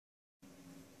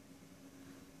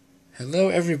Hello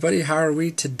everybody, how are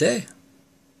we today?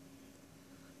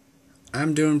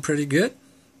 I'm doing pretty good.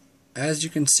 As you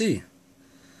can see,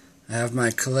 I have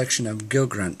my collection of Gill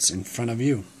Grunts in front of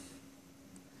you.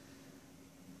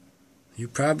 You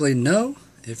probably know,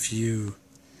 if you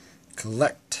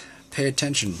collect, pay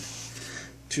attention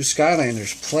to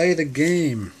Skylanders, play the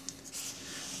game.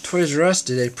 Toys R Us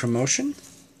did a promotion.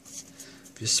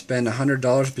 If you spend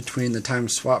 $100 between the time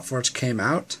Swap Force came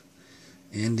out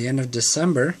and the end of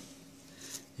December,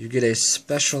 you get a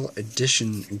special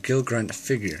edition Gill Grunt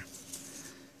figure.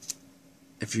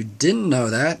 If you didn't know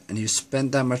that and you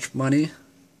spent that much money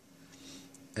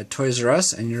at Toys R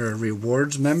Us and you're a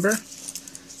rewards member,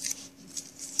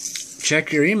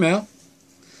 check your email.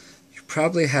 You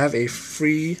probably have a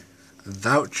free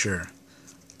voucher.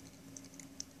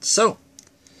 So,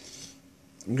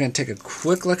 I'm going to take a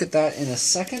quick look at that in a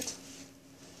second.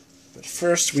 But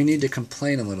first, we need to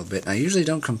complain a little bit. I usually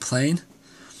don't complain,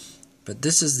 but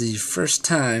this is the first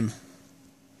time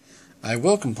I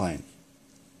will complain.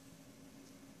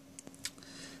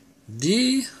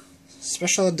 The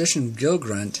special edition Gill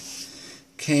Grunt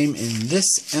came in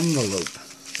this envelope.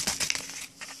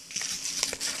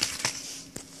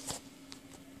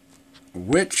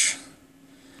 Which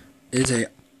is an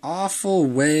awful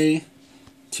way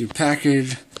to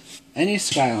package any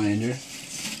Skylander.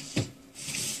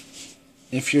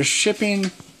 If you're shipping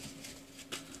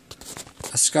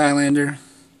a Skylander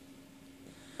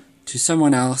to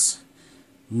someone else,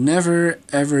 never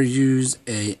ever use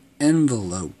an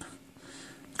envelope.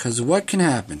 Because what can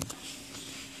happen?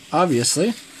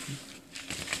 Obviously,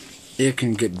 it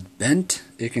can get bent,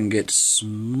 it can get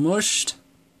smushed.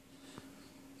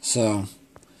 So,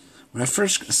 when I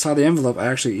first saw the envelope, I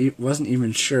actually wasn't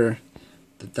even sure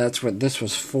that that's what this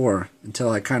was for until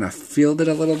I kind of feeled it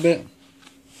a little bit.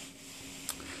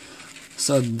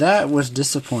 So that was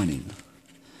disappointing,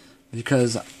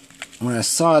 because when I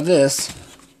saw this,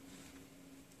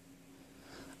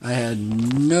 I had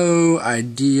no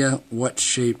idea what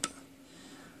shape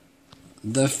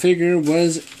the figure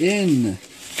was in.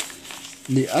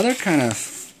 The other kind of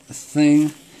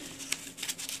thing,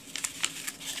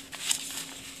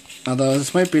 although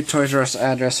this might be a Toys R Us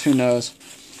address, who knows.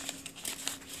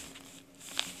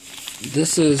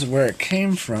 This is where it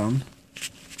came from.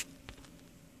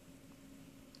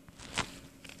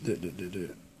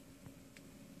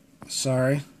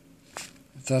 Sorry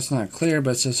if that's not clear,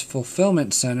 but it says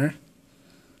Fulfillment Center,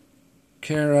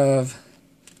 care of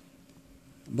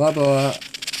blah blah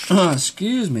blah.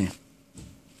 Excuse me.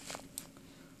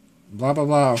 Blah blah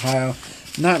blah, Ohio.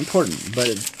 Not important, but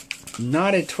it's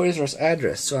not a Toys R Us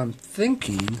address. So I'm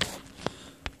thinking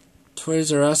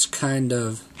Toys R Us kind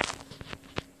of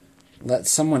let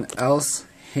someone else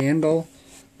handle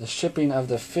the shipping of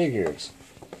the figures.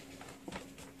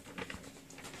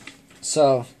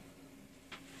 So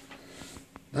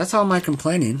that's all my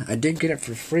complaining. I did get it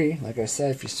for free, like I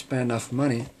said, if you spend enough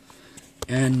money.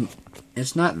 And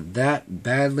it's not that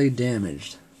badly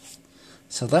damaged.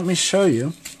 So let me show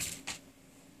you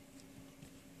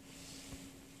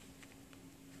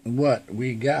what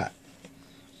we got.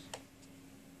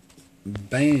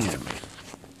 Bam.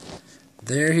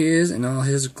 There he is in all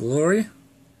his glory.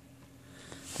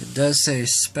 It does say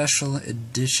special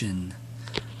edition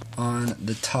on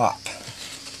the top.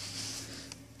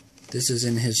 This is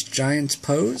in his Giant's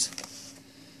pose.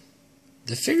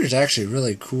 The figure's actually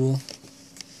really cool,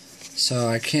 so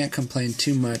I can't complain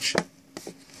too much.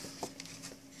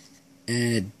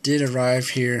 And it did arrive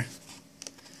here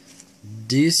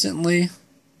decently.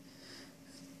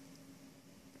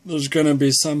 There's gonna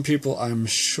be some people, I'm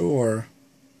sure,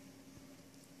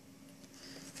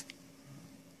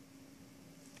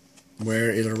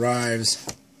 where it arrives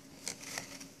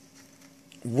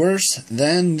worse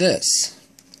than this.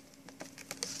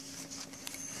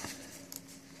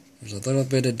 There's a little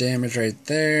bit of damage right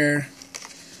there.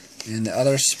 In the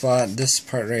other spot, this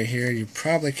part right here, you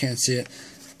probably can't see it,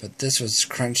 but this was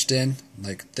crunched in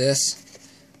like this.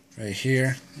 Right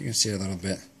here, you can see it a little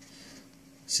bit.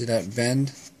 See that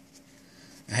bend?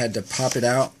 I had to pop it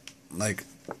out like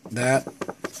that.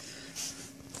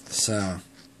 So,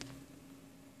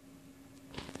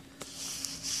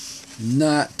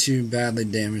 not too badly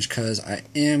damaged, because I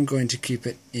am going to keep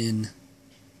it in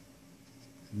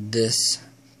this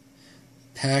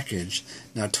package.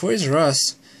 Now, Toys R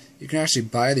Us, you can actually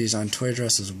buy these on Toys R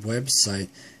Us's website,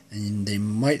 and they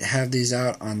might have these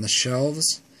out on the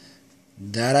shelves.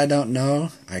 That I don't know.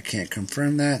 I can't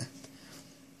confirm that.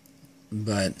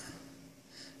 But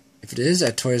if it is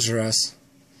at Toys R Us,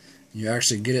 you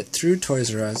actually get it through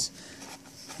Toys R Us,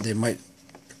 they might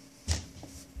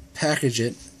package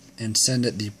it and send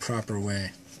it the proper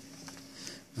way.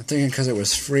 I'm thinking because it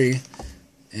was free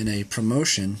in a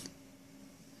promotion,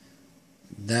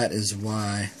 that is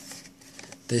why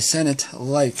they sent it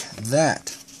like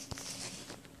that.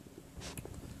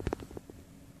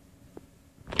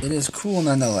 It is cool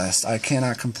nonetheless. I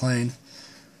cannot complain.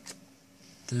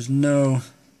 The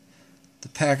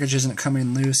package isn't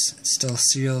coming loose. It's still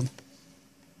sealed.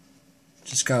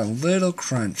 Just got a little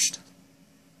crunched.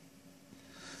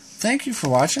 Thank you for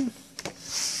watching.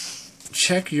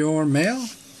 Check your mail.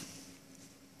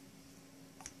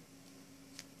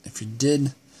 If you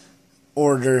did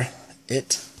order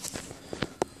it,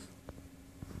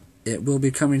 it will be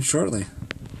coming shortly.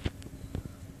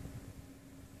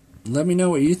 Let me know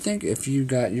what you think if you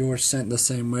got yours sent the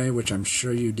same way, which I'm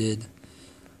sure you did.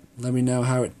 Let me know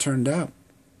how it turned out.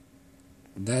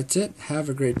 That's it. Have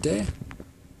a great day.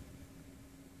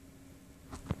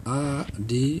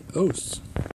 Adios.